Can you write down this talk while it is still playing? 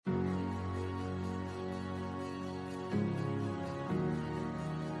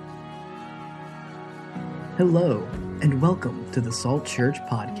Hello, and welcome to the Salt Church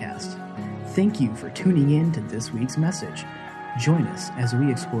Podcast. Thank you for tuning in to this week's message. Join us as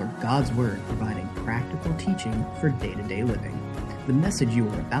we explore God's Word providing practical teaching for day-to-day living. The message you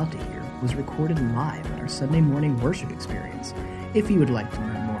are about to hear was recorded live at our Sunday morning worship experience. If you would like to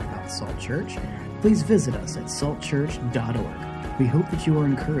learn more about Salt Church, please visit us at saltchurch.org. We hope that you are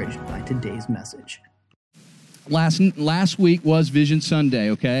encouraged by today's message. Last week was Vision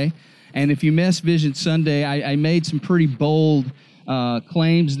Sunday, okay? And if you missed Vision Sunday, I made some pretty bold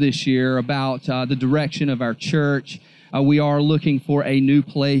claims this year about the direction of our church. We are looking for a new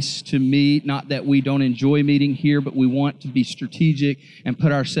place to meet. Not that we don't enjoy meeting here, but we want to be strategic and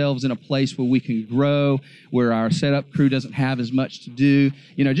put ourselves in a place where we can grow, where our setup crew doesn't have as much to do.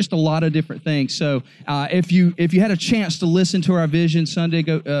 You know, just a lot of different things. So if you had a chance to listen to our Vision Sunday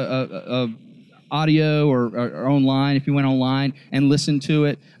audio or online, if you went online and listened to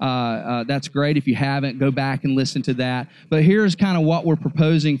it, that's great. If you haven't, go back and listen to that. But here's kind of what we're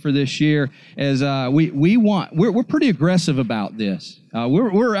proposing for this year is we're pretty aggressive about this.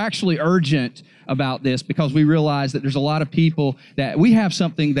 We're actually urgent about this because we realize that there's a lot of people that we have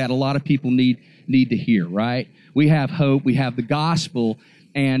something that a lot of people need to hear, right? We have hope, we have the gospel,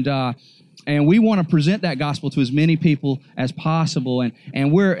 and we want to present that gospel to as many people as possible. And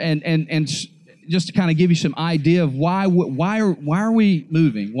just to kind of give you some idea of why are we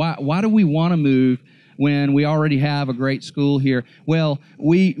moving? Why do we want to move when we already have a great school here? Well,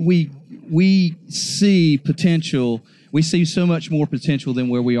 we see potential. We see so much more potential than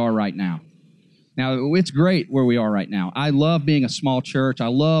where we are right now. Now, it's great where we are right now. I love being a small church. I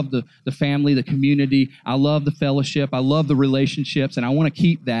love the family, the community. I love the fellowship. I love the relationships, and I want to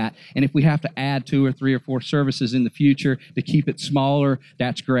keep that. And if we have to add 2 or 3 or 4 services in the future to keep it smaller,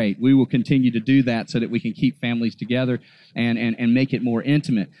 that's great. We will continue to do that so that we can keep families together and make it more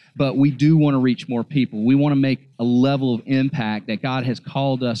intimate. But we do want to reach more people. We want to make a level of impact that God has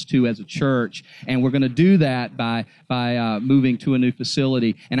called us to as a church, and we're going to do that by moving to a new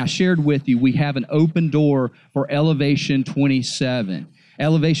facility. And I shared with you, we have an open door for Elevation 27.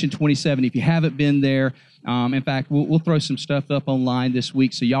 Elevation 27, if you haven't been there, in fact, we'll throw some stuff up online this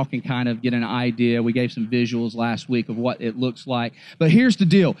week so y'all can kind of get an idea. We gave some visuals last week of what it looks like. But here's the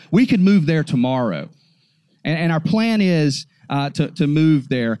deal. We could move there tomorrow. And our plan is to move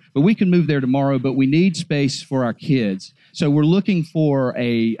there, but we can move there tomorrow, but we need space for our kids. So we're looking for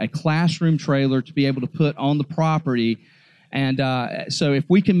a classroom trailer to be able to put on the property. And so if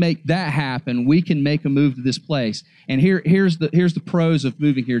we can make that happen, we can make a move to this place. And here's the pros of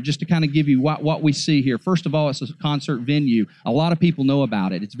moving here, just to kind of give you what we see here. First of all, it's a concert venue. A lot of people know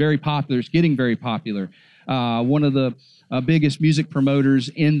about it. It's very popular. It's getting very popular. One of the biggest music promoters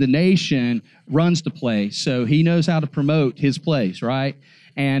in the nation runs the place, so he knows how to promote his place, right?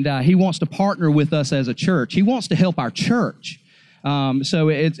 And he wants to partner with us as a church. He wants to help our church. So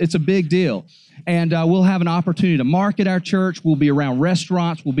it's a big deal. And we'll have an opportunity to market our church. We'll be around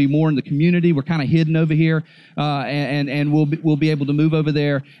restaurants. We'll be more in the community. We're kind of hidden over here, and we'll be able to move over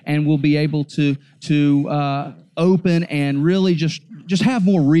there, and we'll be able to open and really just have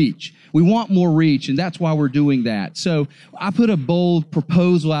more reach. We want more reach, and that's why we're doing that. So I put a bold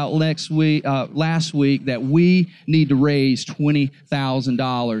proposal out last week that we need to raise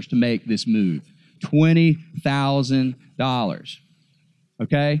 $20,000 to make this move. $20,000.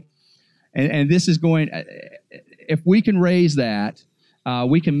 Okay? And this is going, if we can raise that,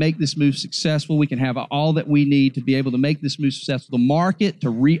 we can make this move successful. We can have all that we need to be able to make this move successful. The market to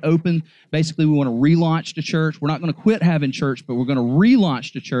reopen. Basically, we want to relaunch the church. We're not going to quit having church, but we're going to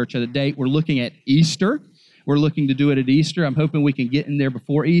relaunch the church at a date. We're looking at Easter. We're looking to do it at Easter. I'm hoping we can get in there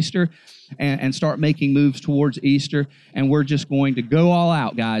before Easter and start making moves towards Easter. And we're just going to go all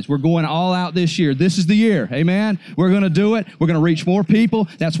out, guys. We're going all out this year. This is the year. Amen? We're going to do it. We're going to reach more people.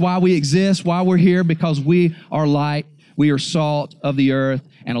 That's why we exist, why we're here, because we are light. We are salt of the earth,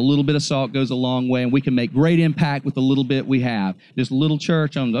 and a little bit of salt goes a long way, and we can make great impact with the little bit we have. This little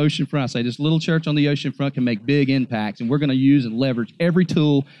church on the oceanfront, I say this little church on the oceanfront can make big impacts, and we're going to use and leverage every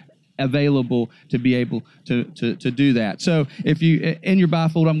tool available to be able to do that. So if you, in your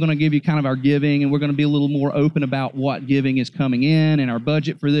bifold, I'm going to give you kind of our giving, and we're going to be a little more open about what giving is coming in and our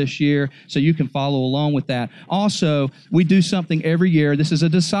budget for this year, so you can follow along with that. Also, we do something every year. This is a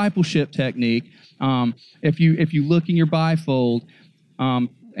discipleship technique. If you look in your bifold,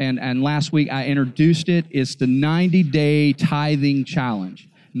 and last week I introduced it, it's the 90-day tithing challenge.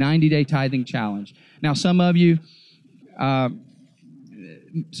 90-day tithing challenge. Now, some of you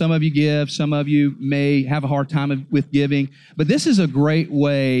give, some of you may have a hard time with giving, but this is a great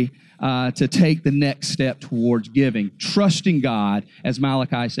way to take the next step towards giving, trusting God, as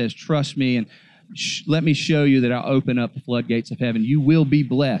Malachi says, trust me. And let me show you that I'll open up the floodgates of heaven. You will be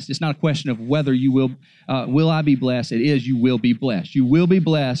blessed. It's not a question of whether you will I be blessed? It is, you will be blessed. You will be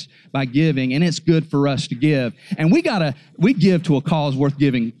blessed by giving, and it's good for us to give. And we give to a cause worth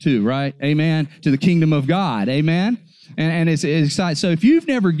giving to, right? Amen? To the kingdom of God. Amen? And it's exciting. So if you've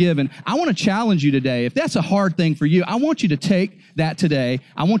never given, I want to challenge you today. If that's a hard thing for you, I want you to take that today.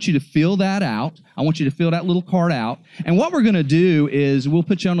 I want you to fill that out. I want you to fill that little card out. And what we're going to do is we'll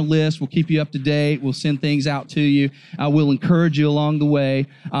put you on a list. We'll keep you up to date. We'll send things out to you. We'll encourage you along the way.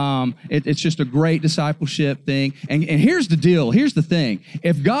 It's just a great discipleship thing. And here's the deal. Here's the thing.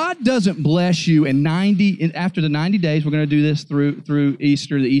 If God doesn't bless you after the 90 days, we're going to do this through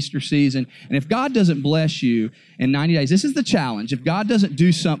Easter, the Easter season. And if God doesn't bless you in 90 days, this is the challenge. If God doesn't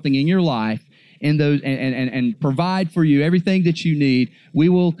do something in your life in those and provide for you everything that you need, we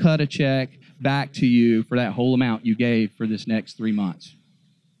will cut a check back to you for that whole amount you gave for this next 3 months.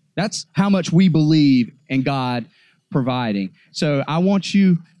 That's how much we believe in God providing. So I want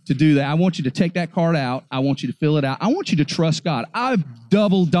you to do that. I want you to take that card out. I want you to fill it out. I want you to trust God. I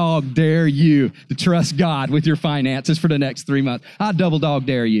double dog dare you to trust God with your finances for the next 3 months. I double dog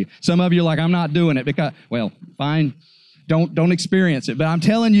dare you. Some of you are like, I'm not doing it because, well, fine. Don't experience it. But I'm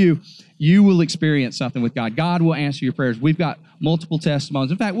telling you, you will experience something with God. God will answer your prayers. We've got multiple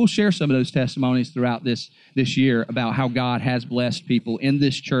testimonies. In fact, we'll share some of those testimonies throughout this year about how God has blessed people in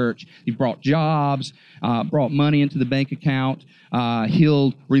this church. He brought jobs, brought money into the bank account,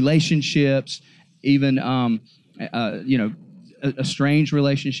 healed relationships, even estranged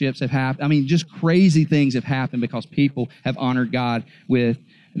relationships have happened. I mean, just crazy things have happened because people have honored God with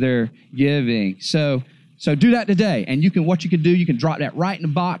their giving. So do that today, and what you can do, you can drop that right in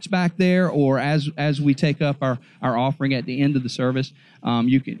the box back there, or as we take up our offering at the end of the service,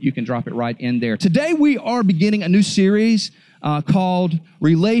 you can drop it right in there. Today we are beginning a new series called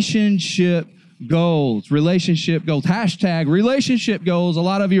Relationship Goals. Relationship Goals. Hashtag Relationship Goals. A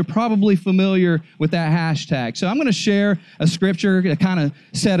lot of you are probably familiar with that hashtag. So I'm going to share a scripture to kind of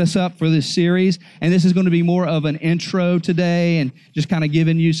set us up for this series. And this is going to be more of an intro today and just kind of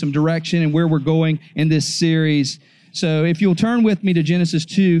giving you some direction and where we're going in this series. So if you'll turn with me to Genesis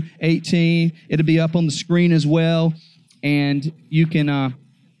 2:18, it'll be up on the screen as well. And you can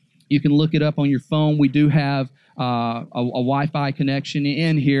look it up on your phone. We do have a Wi-Fi connection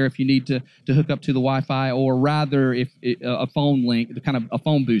in here if you need to hook up to the Wi-Fi, or rather a phone link, kind of a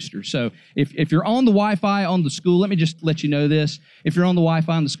phone booster. So if you're on the Wi-Fi on the school, let me just let you know this. If you're on the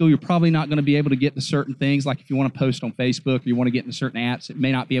Wi-Fi on the school, you're probably not going to be able to get to certain things, like if you want to post on Facebook or you want to get into certain apps, it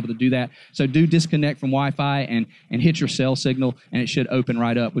may not be able to do that. So do disconnect from Wi-Fi and hit your cell signal, and it should open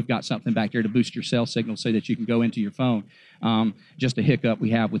right up. We've got something back there to boost your cell signal so that you can go into your phone. Just a hiccup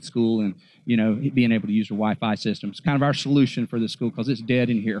we have with school and, being able to use your Wi-Fi system. It's kind of our solution for the school because it's dead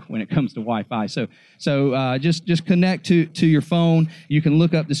in here when it comes to Wi-Fi. So just connect to your phone. You can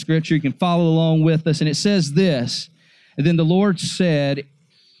look up the scripture. You can follow along with us. And it says this, and then the Lord said,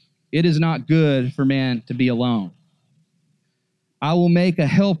 "It is not good for man to be alone. I will make a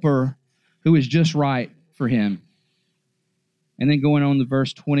helper who is just right for him." And then going on to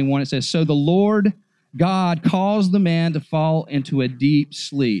verse 21, it says, "So the Lord God caused the man to fall into a deep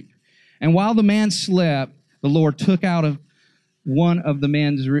sleep. And while the man slept, the Lord took out one of the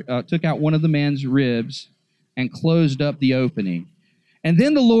man's ribs and closed up the opening. And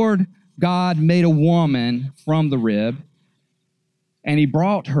then the Lord God made a woman from the rib, and he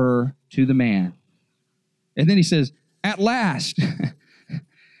brought her to the man." And then he says, "At last,"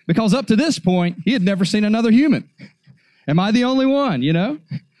 because up to this point, he had never seen another human. Am I the only one,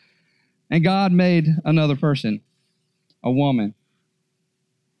 And God made another person, a woman.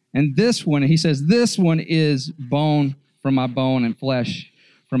 And this one, he says, "This one is bone from my bone and flesh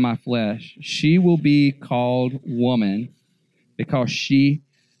from my flesh. She will be called woman because she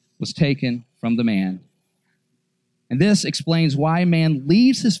was taken from the man." And this explains why man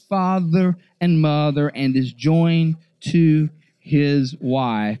leaves his father and mother and is joined to his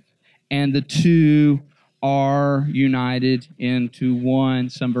wife, and the two are united into one.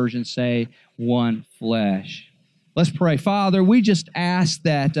 Some versions say one flesh. Let's pray. Father, we just ask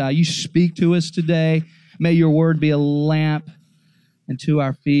that you speak to us today. May your word be a lamp unto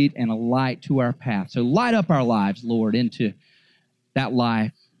our feet and a light to our path. So light up our lives, Lord, into that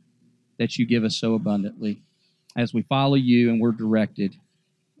life that you give us so abundantly as we follow you and we're directed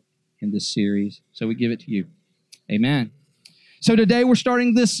in this series. So we give it to you. Amen. So today we're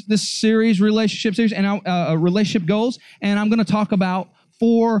starting this series, relationship series, and relationship goals, and I'm going to talk about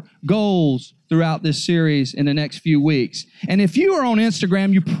 4 goals throughout this series in the next few weeks. And if you are on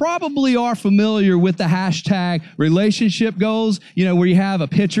Instagram, you probably are familiar with the hashtag relationship goals, where you have a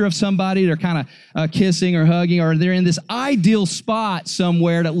picture of somebody, they're kind of kissing or hugging, or they're in this ideal spot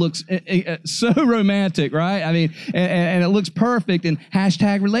somewhere that looks so romantic, right? I mean, and it looks perfect, and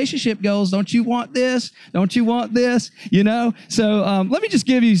hashtag relationship goals. Don't you want this? Don't you want this? So let me just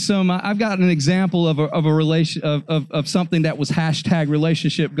give you I've got an example of of something that was hashtag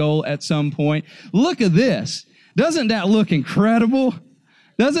relationship goal at some point. Look at this. Doesn't that look incredible?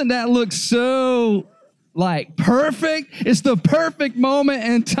 Doesn't that look so perfect? It's the perfect moment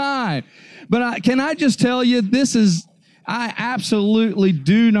in time. But can I just tell you, I absolutely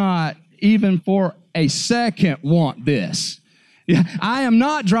do not even for a second want this. I am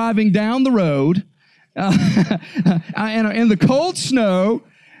not driving down the road in the cold snow,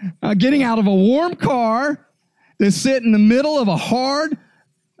 getting out of a warm car to sit in the middle of a hard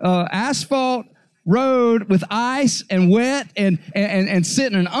asphalt road with ice and wet and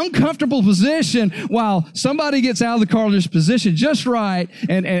sit in an uncomfortable position while somebody gets out of the car in this position just right.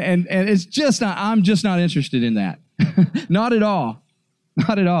 And it's just not, I'm just not interested in that. Not at all.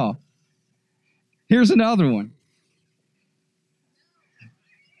 Not at all. Here's another one.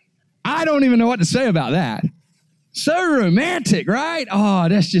 I don't even know what to say about that. So romantic, right? Oh,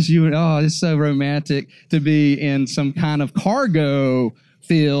 that's just you. Oh, it's so romantic to be in some kind of cargo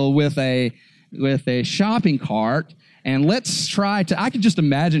field with a shopping cart. And let's try to, I could just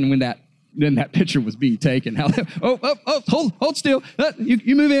imagine when that picture was being taken. How, hold still.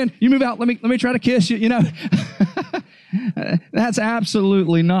 You move in, you move out. Let me try to kiss you, That's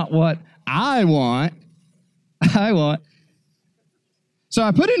absolutely not what I want. So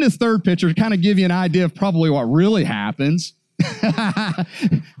I put in this third picture to kind of give you an idea of probably what really happens.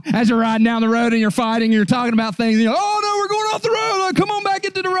 As you're riding down the road and you're fighting, and you're talking about things, oh no, we're going off the road. Oh, come on back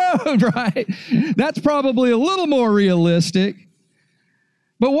into the road, right? That's probably a little more realistic.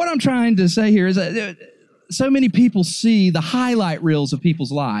 But what I'm trying to say here is that so many people see the highlight reels of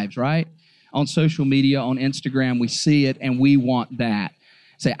people's lives, right? On social media, on Instagram, we see it and we want that.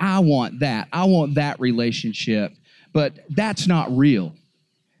 Say, I want that relationship. But that's not real.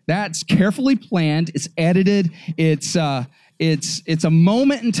 That's carefully planned. It's edited. It's a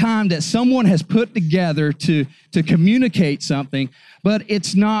moment in time that someone has put together to communicate something, but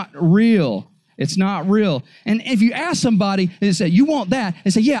it's not real. It's not real. And if you ask somebody and say, you want that?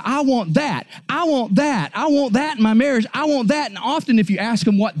 They say, yeah, I want that. I want that. I want that in my marriage. I want that. And often if you ask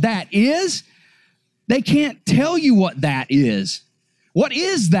them what that is, they can't tell you what that is. What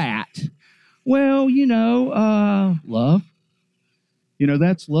is that? Well, love.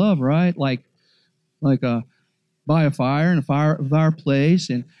 That's love, right? Like by a fire in a fireplace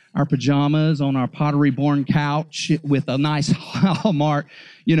and our pajamas on our pottery-born couch with a nice Hallmark,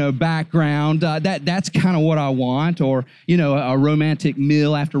 background. That's kind of what I want. Or, a romantic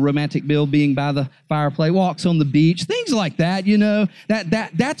meal after a romantic meal being by the fireplace, walks on the beach, things like that,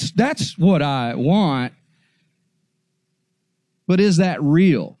 that's what I want. But is that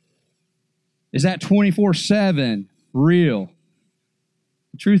real? Is that 24/7 real?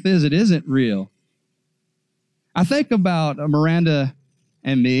 The truth is, it isn't real. I think about Miranda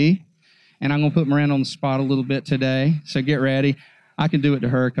and me, and I'm going to put Miranda on the spot a little bit today, so get ready. I can do it to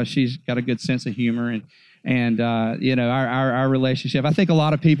her because she's got a good sense of humor and our relationship. I think a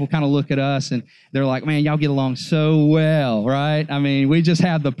lot of people kind of look at us and they're like, man, y'all get along so well, right? I mean, we just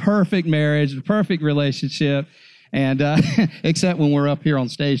have the perfect marriage, the perfect relationship. And except when we're up here on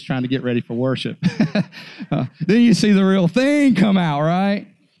stage trying to get ready for worship. Then you see the real thing come out, right?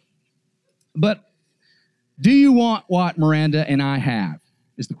 But do you want what Miranda and I have,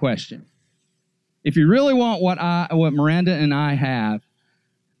 is the question. If you really want what Miranda and I have,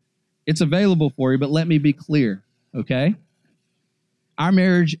 it's available for you, but let me be clear, okay? Our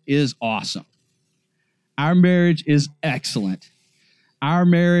marriage is awesome. Our marriage is excellent. Our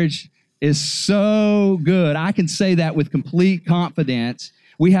marriage is so good. I can say that with complete confidence.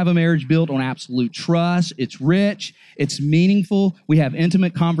 We have a marriage built on absolute trust. It's rich. It's meaningful. We have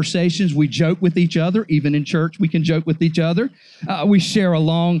intimate conversations. We joke with each other. Even in church, we can joke with each other. We share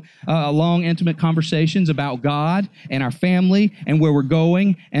long, intimate conversations about God and our family and where we're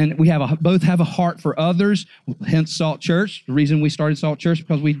going. And we both have a heart for others, hence Salt Church. The reason we started Salt Church,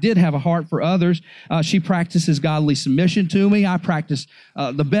 because we did have a heart for others. She practices godly submission to me. I practice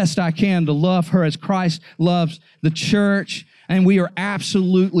the best I can to love her as Christ loves the church. And we are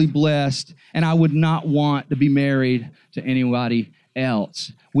absolutely blessed, and I would not want to be married to anybody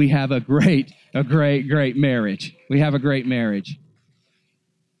else. We have a great marriage. We have a great marriage.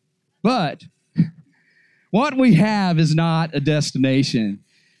 But what we have is not a destination.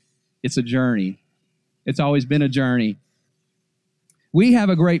 It's a journey. It's always been a journey. We have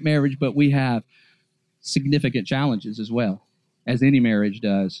a great marriage, but we have significant challenges as well, as any marriage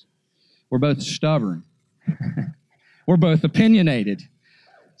does. We're both stubborn. We're both opinionated.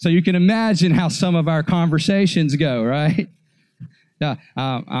 So you can imagine how some of our conversations go, right?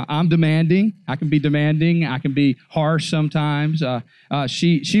 I'm demanding. I can be demanding. I can be harsh sometimes.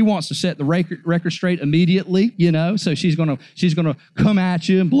 She wants to set the record straight immediately, so she's gonna come at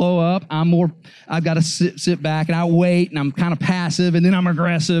you and blow up. I've got to sit back and I wait, and I'm kind of passive, and then I'm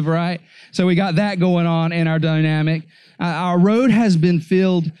aggressive, right? So we got that going on in our dynamic. Our road has been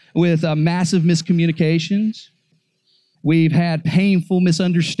filled with massive miscommunications. We've had painful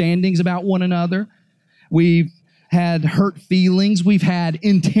misunderstandings about one another. We've had hurt feelings. We've had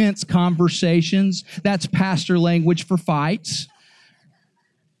intense conversations. That's pastor language for fights.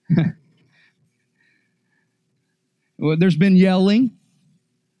 Well, there's been yelling.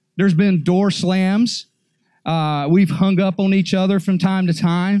 There's been door slams. We've hung up on each other from time to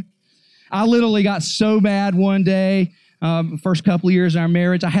time. I literally got so bad one day, first couple of years of our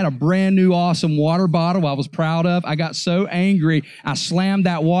marriage, I had a brand new awesome water bottle I was proud of. I got so angry, I slammed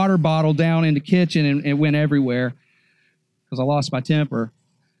that water bottle down in the kitchen and it went everywhere because I lost my temper.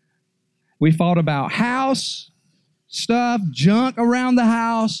 We fought about house stuff, junk around the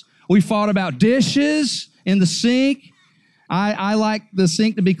house. We fought about dishes in the sink. I like the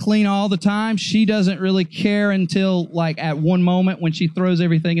sink to be clean all the time. She doesn't really care until like at one moment when she throws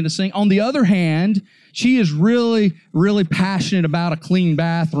everything in the sink. On the other hand, she is really, really passionate about a clean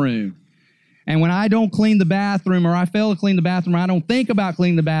bathroom. And when I don't clean the bathroom or I fail to clean the bathroom, or I don't think about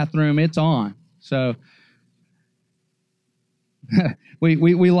cleaning the bathroom, it's on. So we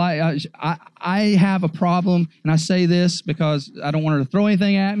like. I have a problem, and I say this because I don't want her to throw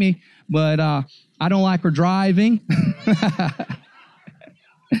anything at me, but I don't like her driving.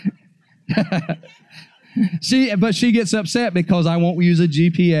 She gets upset because I won't use a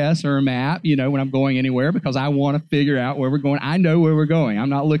GPS or a map, when I'm going anywhere, because I want to figure out where we're going. I know where we're going. I'm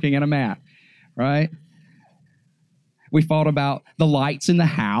not looking at a map, right? We fought about the lights in the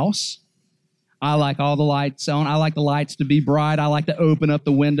house. I like all the lights on. I like the lights to be bright. I like to open up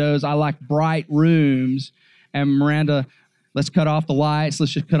the windows. I like bright rooms. And Miranda, let's cut off the lights.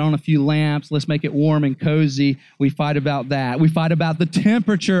 Let's just cut on a few lamps. Let's make it warm and cozy. We fight about that. We fight about the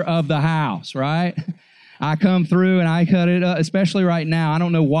temperature of the house, right? I come through and I cut it up, especially right now. I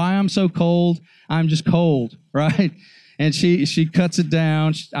don't know why I'm so cold. I'm just cold, right? And she cuts it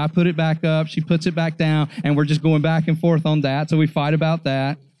down. I put it back up. She puts it back down. And we're just going back and forth on that. So we fight about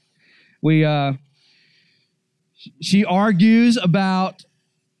that. She argues about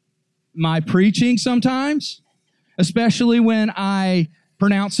my preaching sometimes, especially when I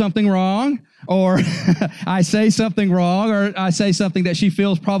pronounce something wrong, or I say something wrong, or I say something that she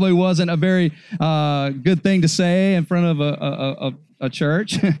feels probably wasn't a very good thing to say in front of a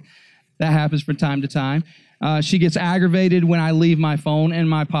church. That happens from time to time. She gets aggravated when I leave my phone in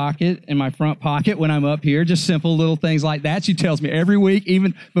my front pocket when I'm up here. Just simple little things like that. She tells me every week,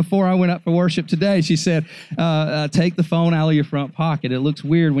 even before I went up for worship today, she said, take the phone out of your front pocket. It looks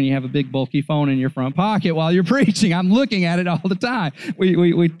weird when you have a big bulky phone in your front pocket while you're preaching. I'm looking at it all the time.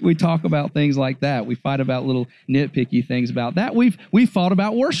 We talk about things like that. We fight about little nitpicky things about that. We've fought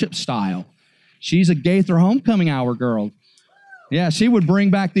about worship style. She's a Gaither Homecoming Hour girl. Yeah, she would bring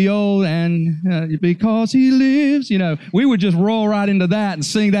back the old, and because he lives, we would just roll right into that and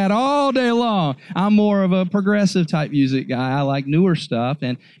sing that all day long. I'm more of a progressive type music guy. I like newer stuff,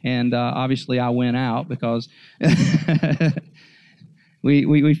 and obviously I went out because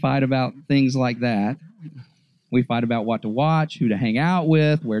we fight about things like that. We fight about what to watch, who to hang out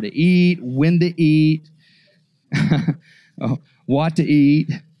with, where to eat, when to eat, what to eat,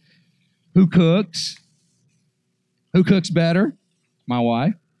 who cooks better. My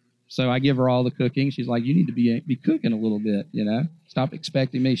wife. So I give her all the cooking. She's like, you need to be cooking a little bit, Stop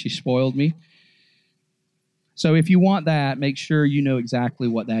expecting me. She spoiled me. So if you want that, make sure you know exactly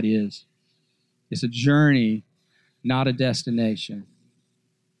what that is. It's a journey, not a destination.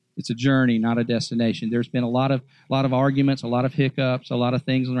 It's a journey, not a destination. There's been a lot of arguments, a lot of hiccups, a lot of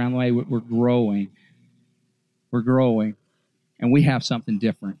things around the way. We're growing. We're growing. And we have something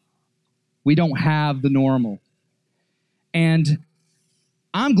different. We don't have the normal. And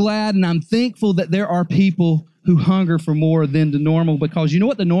I'm glad and I'm thankful that there are people who hunger for more than the normal, because you know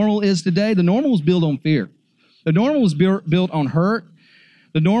what the normal is today? The normal is built on fear. The normal is built on hurt.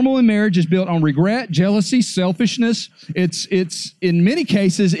 The normal in marriage is built on regret, jealousy, selfishness. It's in many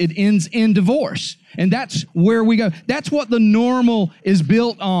cases, it ends in divorce. And that's where we go. That's what the normal is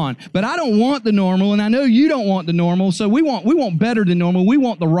built on. But I don't want the normal, and I know you don't want the normal, so we want better than normal. We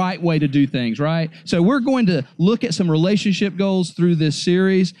want the right way to do things, right? So we're going to look at some relationship goals through this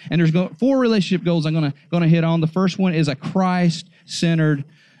series, and there's 4 relationship goals I'm going to hit on. The first one is a Christ-centered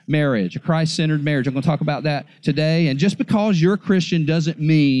marriage, a Christ-centered marriage. I'm going to talk about that today. And just because you're a Christian doesn't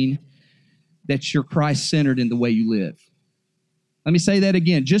mean that you're Christ-centered in the way you live. Let me say that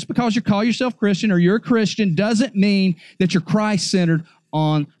again. Just because you call yourself Christian or you're a Christian doesn't mean that you're Christ-centered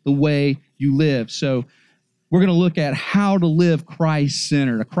on the way you live. So we're going to look at how to live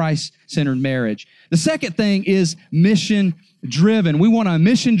Christ-centered, a Christ-centered marriage. The second thing is mission-driven. We want a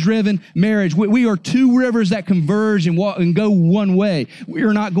mission-driven marriage. We are 2 rivers that converge and go one way. We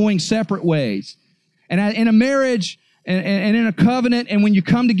are not going separate ways. And in a marriage and in a covenant, and when you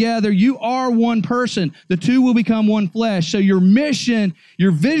come together, you are one person. The 2 will become one flesh. So your mission,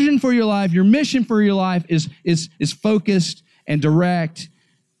 your vision for your life, your mission for your life is focused and direct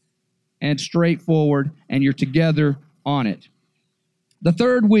and straightforward, and you're together on it. The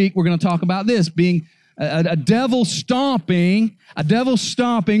third week, we're going to talk about this, being a devil-stomping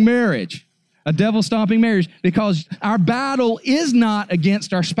marriage. A devil-stomping marriage, because our battle is not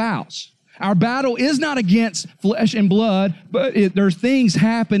against our spouse. Our battle is not against flesh and blood, but there's things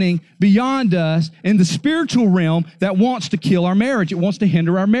happening beyond us in the spiritual realm that wants to kill our marriage. It wants to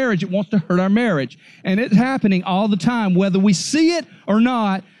hinder our marriage. It wants to hurt our marriage. And it's happening all the time, whether we see it or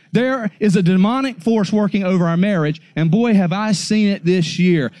not. There is a demonic force working over our marriage, and boy, have I seen it this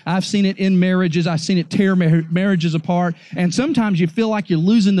year. I've seen it in marriages. I've seen it tear marriages apart, and sometimes you feel like you're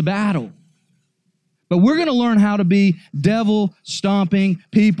losing the battle. But we're going to learn how to be devil-stomping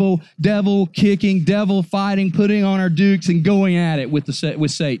people, devil-kicking, devil-fighting, putting on our dukes and going at it with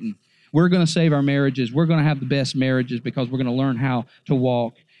Satan. We're going to save our marriages. We're going to have the best marriages because we're going to learn how to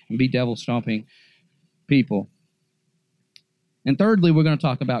walk and be devil-stomping people. And thirdly, we're going to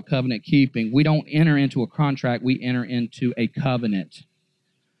talk about covenant keeping. We don't enter into a contract, we enter into a covenant.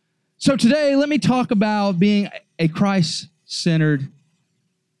 So today, let me talk about being a Christ-centered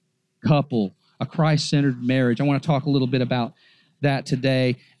couple, a Christ-centered marriage. I want to talk a little bit about that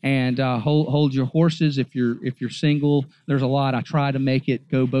today. And hold your horses if you're single. There's a lot. I try to make it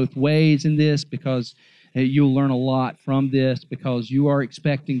go both ways in this because you'll learn a lot from this because you are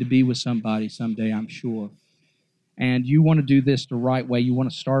expecting to be with somebody someday, I'm sure. And you want to do this the right way. You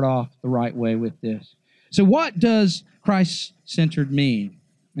want to start off the right way with this. So what does Christ-centered mean?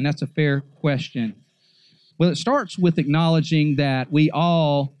 And that's a fair question. Well, it starts with acknowledging that we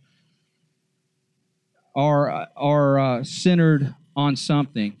all are centered on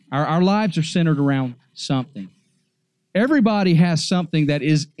something. Our lives are centered around something. Everybody has something that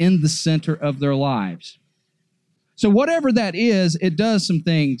is in the center of their lives. So whatever that is, it does some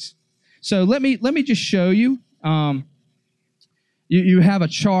things. So let me just show you. You have a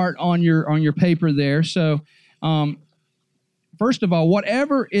chart on your paper there. So first of all,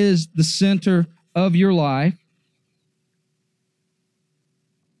 whatever is the center of your life.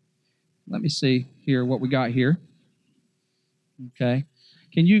 Let me see here what we got here. Okay,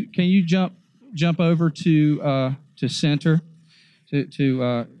 can you jump over to center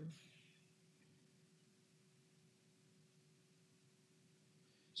to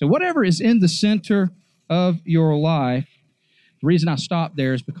so whatever is in the center of your life. The reason I stopped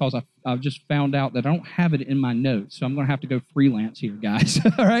there is because I've just found out that I don't have it in my notes, so I'm going to have to go freelance here, guys.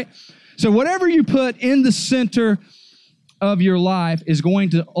 All right? So whatever you put in the center of your life is going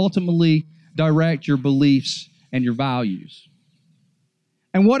to ultimately direct your beliefs and your values.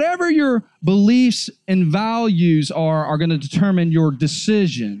 And whatever your beliefs and values are going to determine your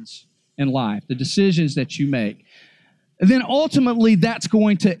decisions in life, the decisions that you make. And then ultimately, that's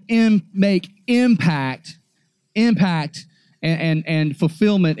going to make impact and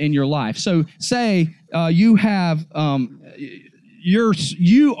fulfillment in your life. So say you have,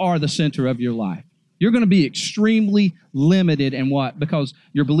 you are the center of your life. You're going to be extremely limited in what? Because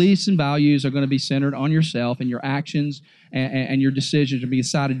your beliefs and values are going to be centered on yourself, and your actions and your decisions will be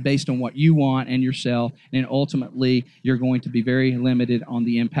decided based on what you want and yourself. And ultimately, you're going to be very limited on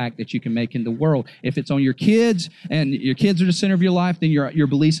the impact that you can make in the world. If it's on your kids, and your kids are the center of your life, then your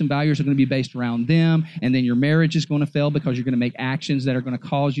beliefs and values are going to be based around them. And then your marriage is going to fail because you're going to make actions that are going to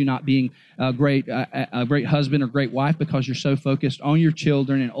cause you not being a great husband or great wife because you're so focused on your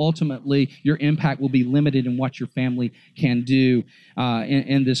children. And ultimately, your impact will be limited in what your family can do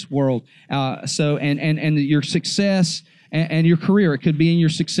in this world. So your success and your career, it could be in your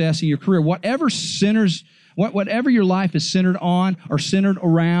success in your career. Whatever Whatever your life is centered on or centered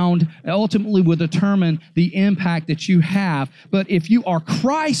around ultimately will determine the impact that you have. But if you are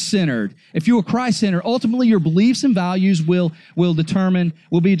Christ-centered, ultimately your beliefs and values will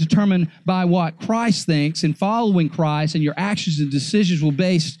be determined by what Christ thinks, and following Christ, and your actions and decisions will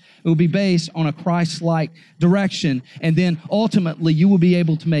be based on a Christ-like direction. And then ultimately you will be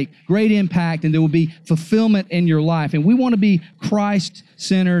able to make great impact, and there will be fulfillment in your life. And we want to be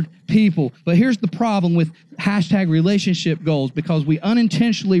Christ-centered people. But here's the problem with #relationship goals, because we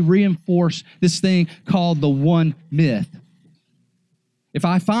unintentionally reinforce this thing called the one myth. If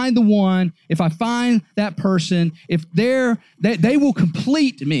I find the one, if I find that person, if they will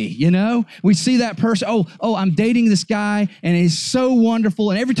complete me, you know? We see that person, I'm dating this guy, and he's so wonderful,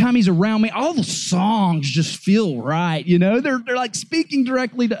 and every time he's around me, all the songs just feel right, you know? They're like speaking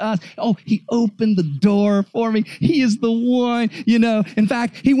directly to us. Oh, he opened the door for me. He is the one, you know? In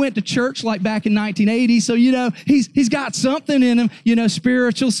fact, he went to church like back in 1980, so, you know, he's got something in him, you know,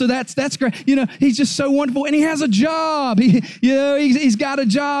 spiritual, so that's great. You know, he's just so wonderful, and he has a job. He's got a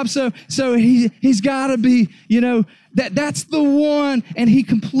job, so he's got to be, you know, that's the one, and he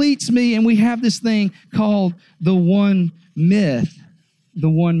completes me. And we have this thing called the one myth.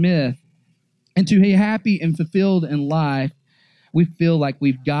 And to be happy and fulfilled in life, we feel like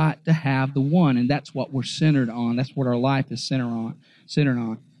we've got to have the one, and that's what we're centered on. That's what our life is centered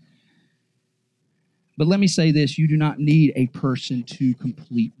on. But let me say this: you do not need a person to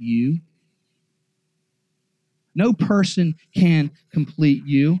complete you. No person can complete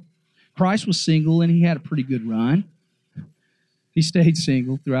you. Christ was single, and he had a pretty good run. He stayed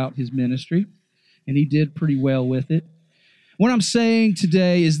single throughout his ministry, and he did pretty well with it. What I'm saying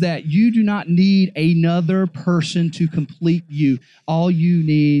today is that you do not need another person to complete you. All you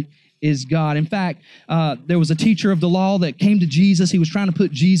need is God. In fact, there was a teacher of the law that came to Jesus. He was trying to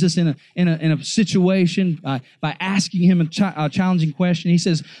put Jesus in a situation by asking him a challenging question. He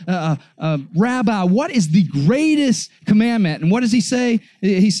says, Rabbi, what is the greatest commandment? And what does he say?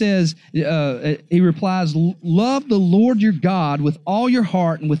 He says, he replies, love the Lord your God with all your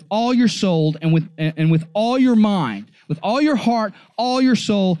heart and with all your soul and with all your mind. With all your heart, all your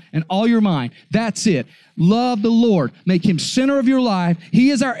soul, and all your mind. That's it. Love the Lord. Make him center of your life. He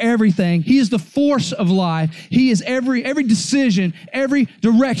is our everything. He is the force of life. He is every decision, every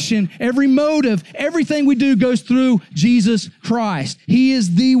direction, every motive. Everything we do goes through Jesus Christ. He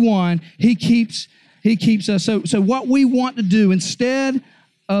is the one. He keeps us. So what we want to do, instead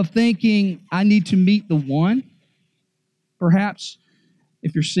of thinking, I need to meet the one, perhaps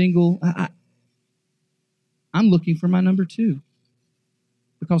if you're single, I'm looking for my number two,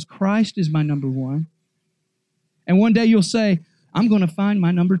 because Christ is my number one. And one day you'll say, I'm going to find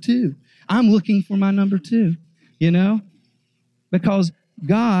my number two. I'm looking for my number two, you know, because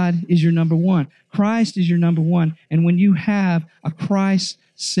God is your number one. Christ is your number one. And when you have a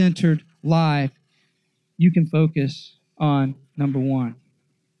Christ-centered life, you can focus on number one.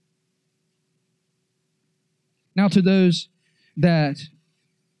 Now, to those that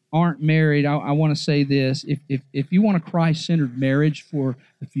aren't married, I want to say this. If you want a Christ-centered marriage for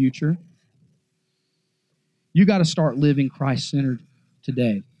the future, you got to start living Christ-centered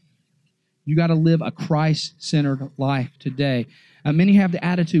today. You got to live a Christ-centered life today. Many have the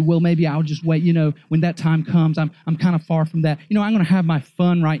attitude, well, maybe I'll just wait. You know, when that time comes, I'm kind of far from that. You know, I'm going to have my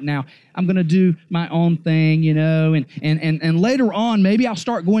fun right now. I'm going to do my own thing, you know, and later on, maybe I'll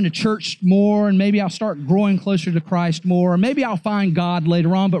start going to church more, and maybe I'll start growing closer to Christ more, or maybe I'll find God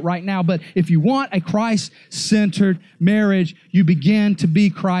later on, but right now. But if you want a Christ-centered marriage, you begin to be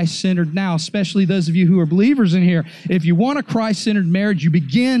Christ-centered now, especially those of you who are believers in here. If you want a Christ-centered marriage, you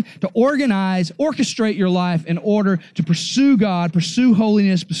begin to orchestrate your life in order to pursue God, pursue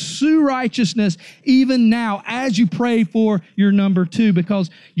holiness, pursue righteousness, even now as you pray for your number two, because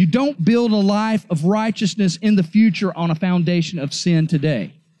you don't build a life of righteousness in the future on a foundation of sin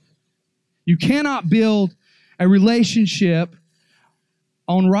today. You cannot build a relationship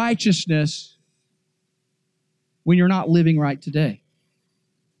on righteousness when you're not living right today.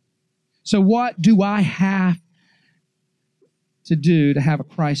 So what do I have to do to have a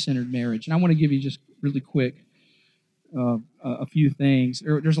Christ-centered marriage? And I want to give you just really quick a few things.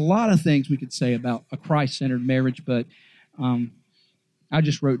 There's a lot of things we could say about a Christ-centered marriage, but I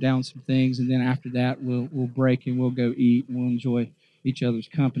just wrote down some things, and then after that, we'll break and we'll go eat, and we'll enjoy each other's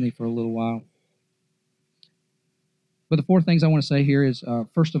company for a little while. But the four things I want to say here is,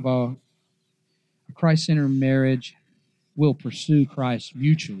 first of all, a Christ-centered marriage will pursue Christ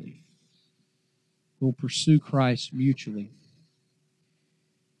mutually. Will pursue Christ mutually.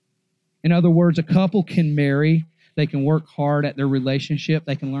 In other words, a couple can marry. They can work hard at their relationship.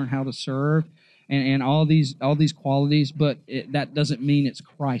 They can learn how to serve. and all these qualities, but that doesn't mean it's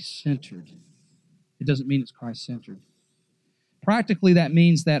Christ-centered. It doesn't mean it's Christ-centered. Practically, that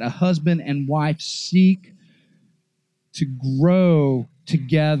means that a husband and wife seek to grow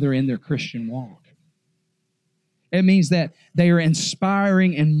together in their Christian walk. It means that they are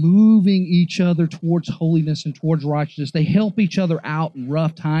inspiring and moving each other towards holiness and towards righteousness. They help each other out in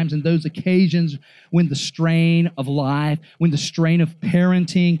rough times and those occasions when the strain of life, when the strain of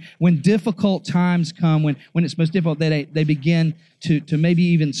parenting, when difficult times come, when it's most difficult, they begin to maybe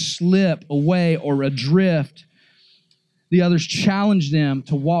even slip away or adrift. The others challenge them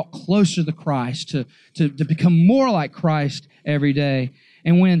to walk closer to Christ, to become more like Christ every day.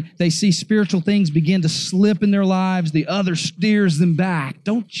 And when they see spiritual things begin to slip in their lives, the other steers them back.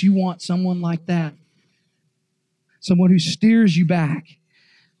 Don't you want someone like that? Someone who steers you back.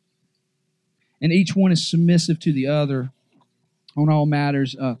 And each one is submissive to the other on all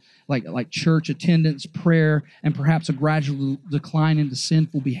matters, like church attendance, prayer, and perhaps a gradual decline into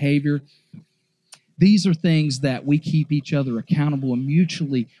sinful behavior. These are things that we keep each other accountable, and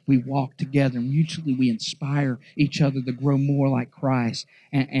mutually we walk together. Mutually we inspire each other to grow more like Christ,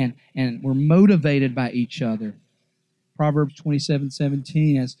 and we're motivated by each other. Proverbs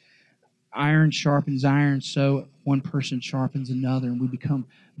 27:17, as iron sharpens iron, so one person sharpens another, and we become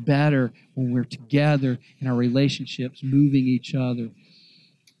better when we're together in our relationships, moving each other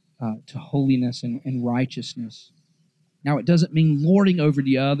to holiness and righteousness. Now, it doesn't mean lording over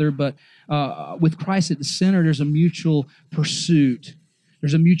the other, but with Christ at the center, there's a mutual pursuit.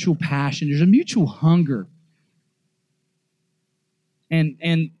 There's a mutual passion. There's a mutual hunger.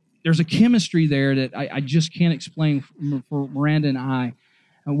 And there's a chemistry there that I just can't explain for Miranda and I.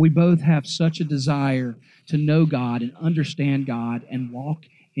 We both have such a desire to know God and understand God and walk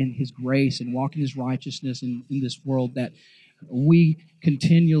in His grace and walk in His righteousness in this world that we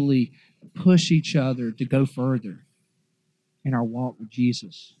continually push each other to go further in our walk with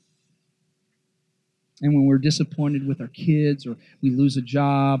Jesus. And when we're disappointed with our kids, or we lose a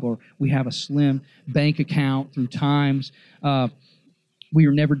job, or we have a slim bank account through times, we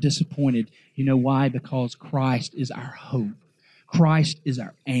are never disappointed. You know why? Because Christ is our hope. Christ is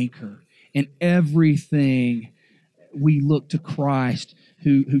our anchor. In everything, we look to Christ,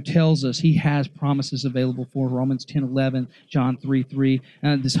 who tells us He has promises available for Romans 10:11, John 3:3.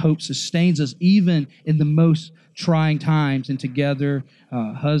 This hope sustains us even in the most trying times, and together,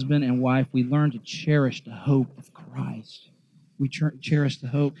 husband and wife, we learn to cherish the hope of Christ. We cherish the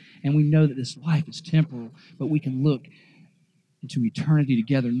hope, and we know that this life is temporal, but we can look into eternity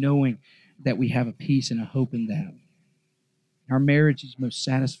together, knowing that we have a peace and a hope in that. Our marriage is most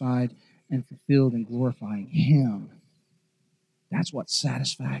satisfied and fulfilled in glorifying Him. That's what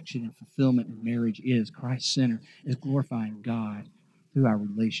satisfaction and fulfillment in marriage is. Christ-centered is glorifying God through our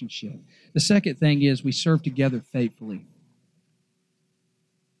relationship. The second thing is we serve together faithfully.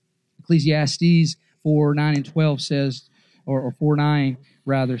 Ecclesiastes 4:9 and 12 says, or 4:9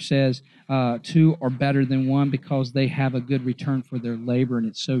 rather says, two are better than one because they have a good return for their labor, and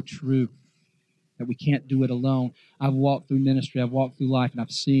it's so true that we can't do it alone. I've walked through ministry, I've walked through life, and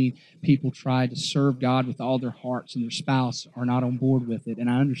I've seen people try to serve God with all their hearts, and their spouse are not on board with it. And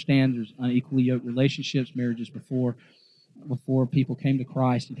I understand there's unequally yoked relationships, marriages before people came to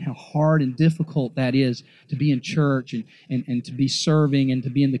Christ, and how hard and difficult that is to be in church and to be serving and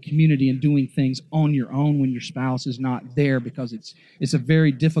to be in the community and doing things on your own when your spouse is not there, because it's a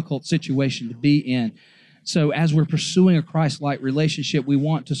very difficult situation to be in. So as we're pursuing a Christ-like relationship, we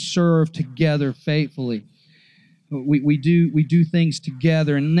want to serve together faithfully. We do things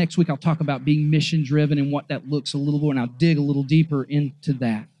together, and next week I'll talk about being mission-driven and what that looks a little more, and I'll dig a little deeper into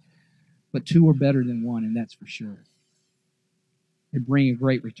that. But two are better than one, and that's for sure. They bring a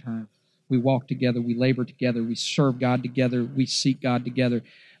great return. We walk together, we labor together, we serve God together, we seek God together,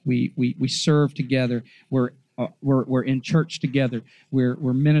 we serve together. We're in church together. We're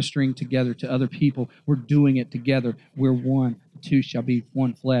ministering together to other people. We're doing it together. We're one. The two shall be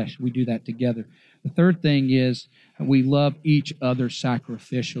one flesh. We do that together. The third thing is we love each other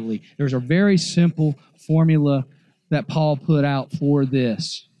sacrificially. There's a very simple formula that Paul put out for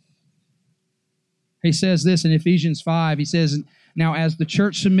this. He says this in Ephesians 5. He says, now as the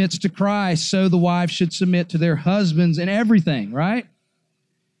church submits to Christ, so the wives should submit to their husbands in everything, right?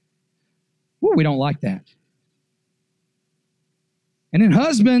 Ooh, we don't like that. And then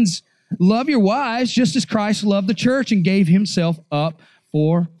husbands, love your wives just as Christ loved the church and gave Himself up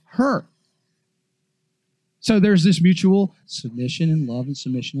for her. So there's this mutual submission and love and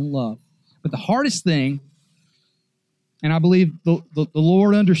submission and love. But the hardest thing And I believe the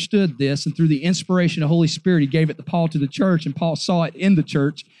Lord understood this, and through the inspiration of the Holy Spirit, he gave it to Paul to the church, and Paul saw it in the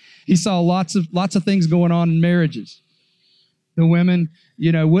church. He saw lots of things going on in marriages. The women,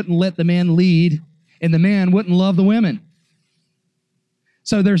 wouldn't let the man lead, and the man wouldn't love the women.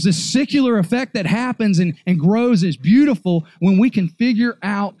 So there's this secular effect that happens and grows. It's beautiful when we can figure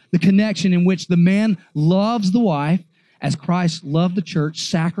out the connection in which the man loves the wife as Christ loved the church,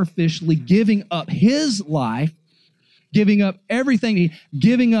 sacrificially giving up his life, giving up everything,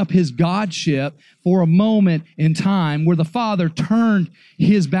 giving up his godship for a moment in time where the Father turned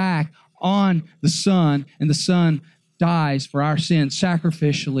his back on the Son, and the Son dies for our sins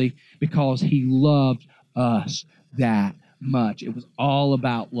sacrificially because he loved us that much. It was all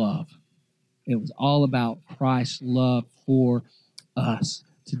about love. It was all about Christ's love for us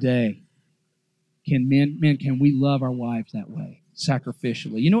today. Can we love our wives that way,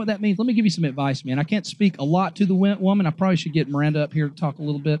 sacrificially? You know what that means? Let me give you some advice, man. I can't speak a lot to the woman. I probably should get Miranda up here to talk a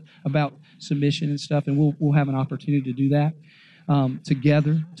little bit about submission and stuff, and we'll have an opportunity to do that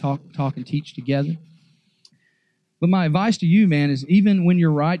together, talk and teach together. But my advice to you, man, is even when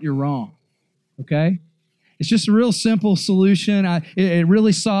you're right, you're wrong, okay? It's just a real simple solution. It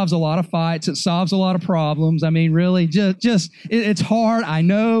really solves a lot of fights. It solves a lot of problems. I mean, really, it's hard, I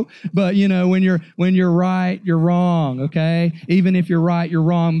know, but when you're right, you're wrong, okay? Even if you're right, you're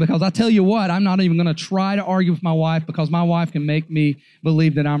wrong, because I tell you what, I'm not even going to try to argue with my wife, because my wife can make me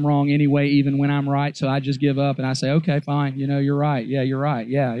believe that I'm wrong anyway, even when I'm right. So I just give up and I say, okay, fine, you're right. Yeah, you're right.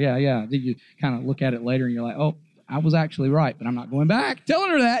 Yeah. Then you kind of look at it later and you're like, oh, I was actually right, but I'm not going back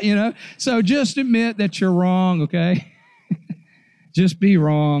telling her that, So just admit that you're wrong, okay? Just be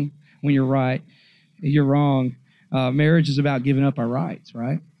wrong when you're right. You're wrong. Marriage is about giving up our rights,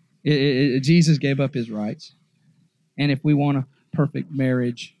 right? Jesus gave up his rights. And if we want a perfect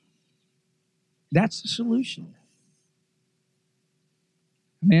marriage, that's the solution.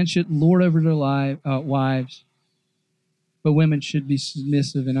 A man should lord over their wives, but women should be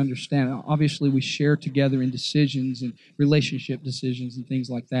submissive and understand. Obviously, we share together in decisions and relationship decisions and things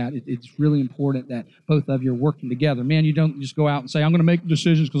like that. It's really important that both of you are working together. Man, you don't just go out and say, I'm going to make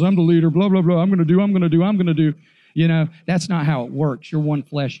decisions because I'm the leader, blah, blah, blah. I'm going to do. That's not how it works. You're one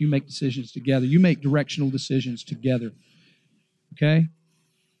flesh. You make decisions together. You make directional decisions together. Okay?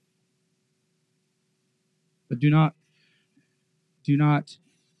 But do not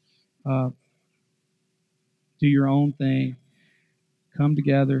do your own thing. Come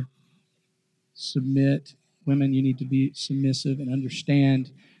together. Submit. Women, you need to be submissive and understand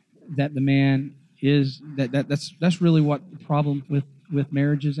that the man is that's really what the problem with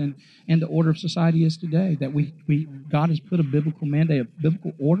marriages and the order of society is today. That God has put a biblical mandate, a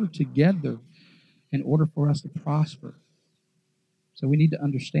biblical order together in order for us to prosper. So we need to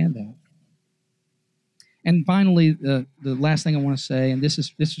understand that. And finally, the last thing I want to say, and this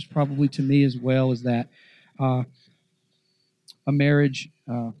is probably to me as well, is that a marriage,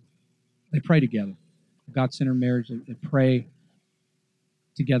 they pray together. A God-centered marriage, they pray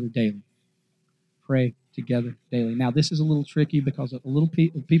together daily. Pray together daily. Now, this is a little tricky because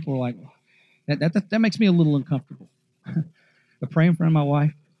people are like, that makes me a little uncomfortable. But pray in front of my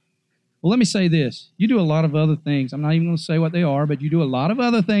wife. Well, let me say this. You do a lot of other things. I'm not even going to say what they are, but you do a lot of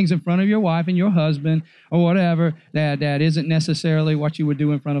other things in front of your wife and your husband or whatever that isn't necessarily what you would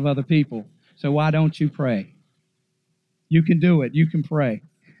do in front of other people. So why don't you pray? You can do it. You can pray.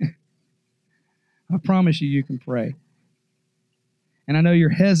 I promise you can pray. And I know you're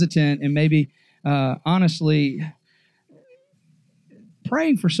hesitant and maybe, honestly,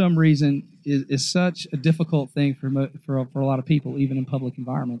 praying for some reason is such a difficult thing for a lot of people, even in public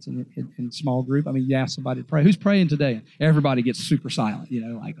environments and in small group. I mean, you ask somebody to pray. Who's praying today? Everybody gets super silent,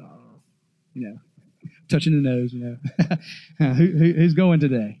 touching the nose, Who's going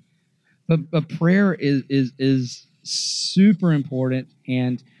today? But prayer is super important,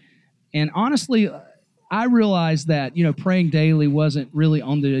 and honestly, I realized that praying daily wasn't really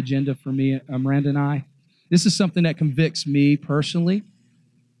on the agenda for me, Miranda and I. This is something that convicts me personally,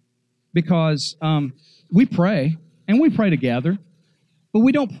 because we pray and we pray together, but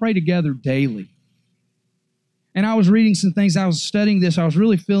we don't pray together daily. And I was reading some things. I was studying this. I was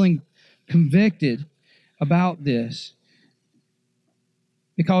really feeling convicted about this,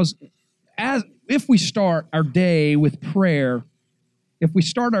 because if we start our day with prayer, if we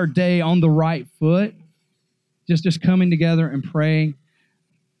start our day on the right foot, just coming together and praying,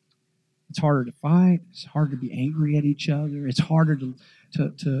 it's harder to fight. It's harder to be angry at each other. It's harder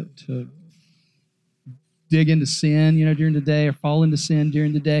to dig into sin, during the day, or fall into sin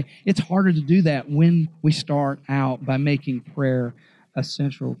during the day. It's harder to do that when we start out by making prayer a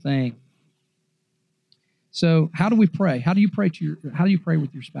central thing. So how do we pray? How do you pray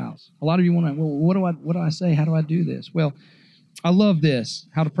with your spouse? A lot of you want to, well, what do I say? How do I do this? Well, I love this,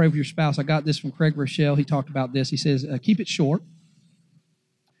 how to pray with your spouse. I got this from Craig Rochelle. He talked about this. He says, keep it short,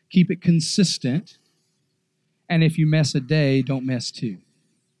 keep it consistent, and if you mess a day, don't mess two.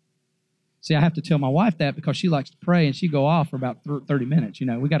 See, I have to tell my wife that because she likes to pray and she go off for about 30 minutes.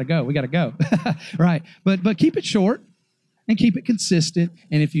 We got to go. Right? But keep it short and keep it consistent.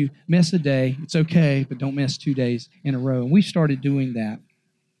 And if you miss a day, it's okay, but don't miss 2 days in a row. And we started doing that.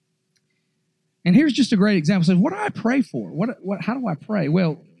 And here's just a great example. So what do I pray for? How do I pray?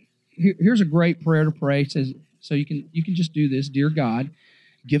 Well, here's a great prayer to pray. It says, so you can just do this. Dear God,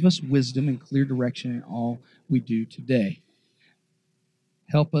 give us wisdom and clear direction in all we do today.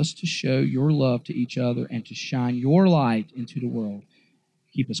 Help us to show your love to each other and to shine your light into the world.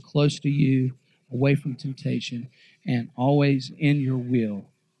 Keep us close to you, away from temptation, and always in your will.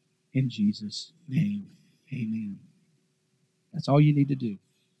 In Jesus' name, amen. That's all you need to do.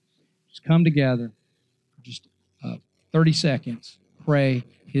 Just come together, just 30 seconds, pray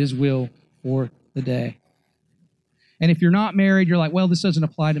His will for the day. And if you're not married, you're like, well, this doesn't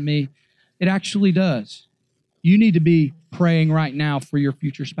apply to me. It actually does. You need to be praying right now for your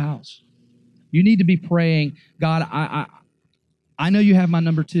future spouse. You need to be praying, God, I know you have my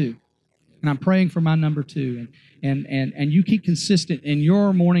number two, and I'm praying for my number two. And you keep consistent in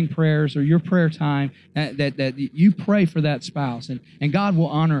your morning prayers or your prayer time that you pray for that spouse, and God will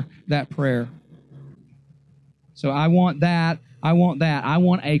honor that prayer. So I want that. I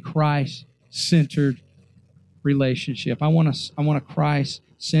want a Christ-centered relationship. I want a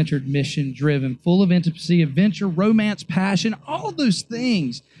Christ-centered, mission-driven, full of intimacy, adventure, romance, passion, all those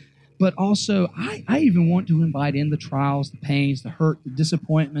things. But also, I even want to invite in the trials, the pains, the hurt, the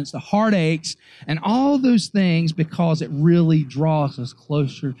disappointments, the heartaches, and all those things because it really draws us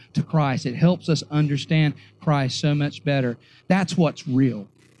closer to Christ. It helps us understand Christ so much better. That's what's real.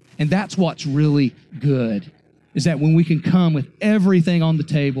 And that's what's really good, is that when we can come with everything on the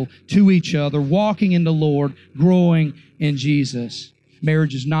table to each other, walking in the Lord, growing in Jesus.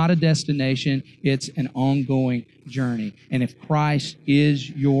 Marriage is not a destination, it's an ongoing journey. And if Christ is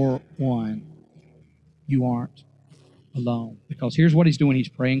your one, you aren't alone. Because here's what He's doing. He's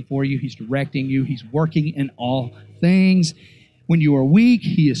praying for you. He's directing you. He's working in all things. When you are weak,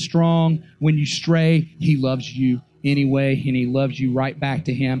 He is strong. When you stray, He loves you anyway, and He loves you right back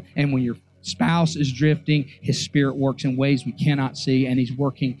to Him. And when your spouse is drifting, His Spirit works in ways we cannot see, and He's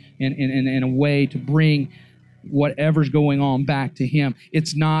working in a way to bring whatever's going on back to Him.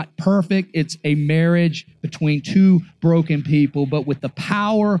 It's not perfect. It's a marriage between two broken people, but with the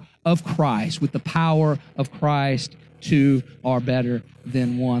power of Christ, two are better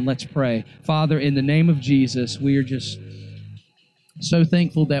than one. Let's pray. Father, in the name of Jesus, we are just so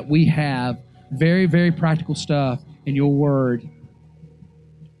thankful that we have very, very practical stuff in your word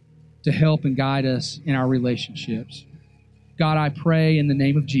to help and guide us in our relationships. God, I pray in the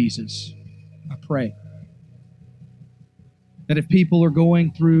name of Jesus, I pray that if people are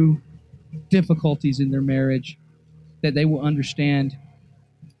going through difficulties in their marriage, that they will understand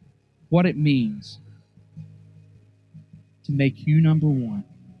what it means to make you number one.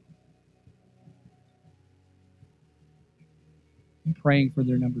 I'm praying for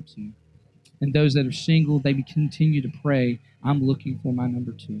their number two. And those that are single, they continue to pray, I'm looking for my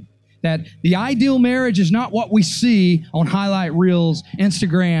number two. That the ideal marriage is not what we see on highlight reels,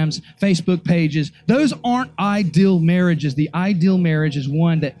 Instagrams, Facebook pages. Those aren't ideal marriages. The ideal marriage is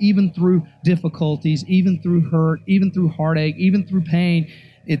one that even through difficulties, even through hurt, even through heartache, even through pain,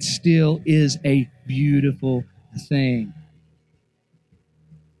 it still is a beautiful thing.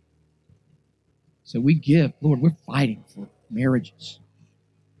 So Lord, we're fighting for marriages.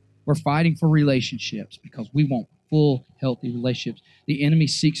 We're fighting for relationships because we want full, healthy relationships. The enemy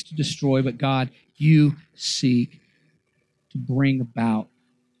seeks to destroy, but God, you seek to bring about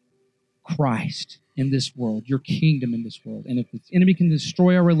Christ in this world, your kingdom in this world. And if the enemy can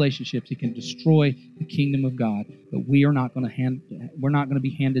destroy our relationships, he can destroy the kingdom of God. But we're not going to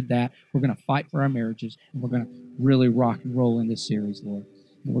be handed that. We're going to fight for our marriages, and we're going to really rock and roll in this series, Lord.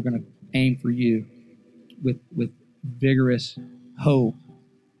 And we're going to aim for you with vigorous hope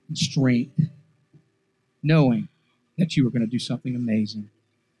and strength, knowing that you are going to do something amazing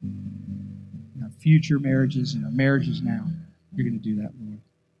in our future marriages and our marriages now. You're going to do that, Lord.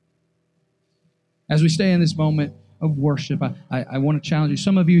 As we stay in this moment of worship, I want to challenge you.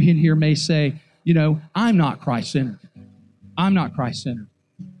 Some of you in here may say, I'm not Christ-centered. I'm not Christ-centered.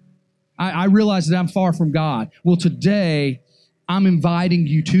 I realize that I'm far from God. Well, today, I'm inviting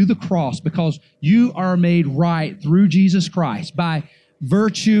you to the cross because you are made right through Jesus Christ by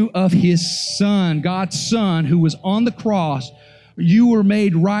virtue of His Son, God's Son, who was on the cross. You were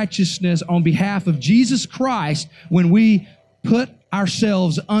made righteousness on behalf of Jesus Christ when we put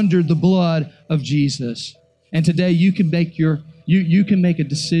ourselves under the blood of Jesus. And today you can make you can make a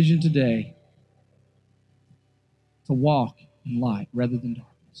decision today to walk in light rather than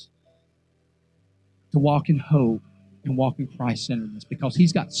darkness. To walk in hope and walk in Christ-centeredness, because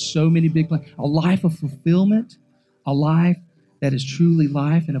He's got so many big plans. A life of fulfillment, a life that is truly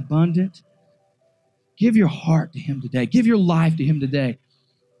life and abundant. Give your heart to Him today. Give your life to Him today.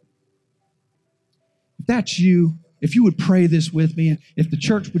 If that's you, if you would pray this with me, and if the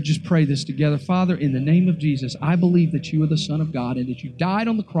church would just pray this together. Father, in the name of Jesus, I believe that You are the Son of God and that You died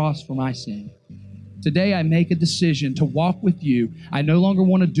on the cross for my sin. Today I make a decision to walk with You. I no longer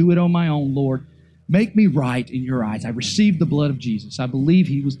want to do it on my own, Lord. Make me right in Your eyes. I receive the blood of Jesus. I believe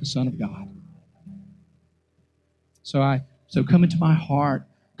He was the Son of God. So come into my heart.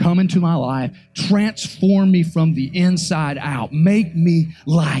 Come into my life. Transform me from the inside out. Make me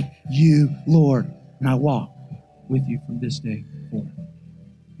like You, Lord. And I walk with You from this day forward.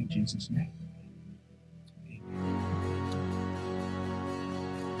 In Jesus' name.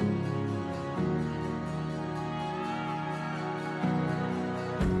 Amen.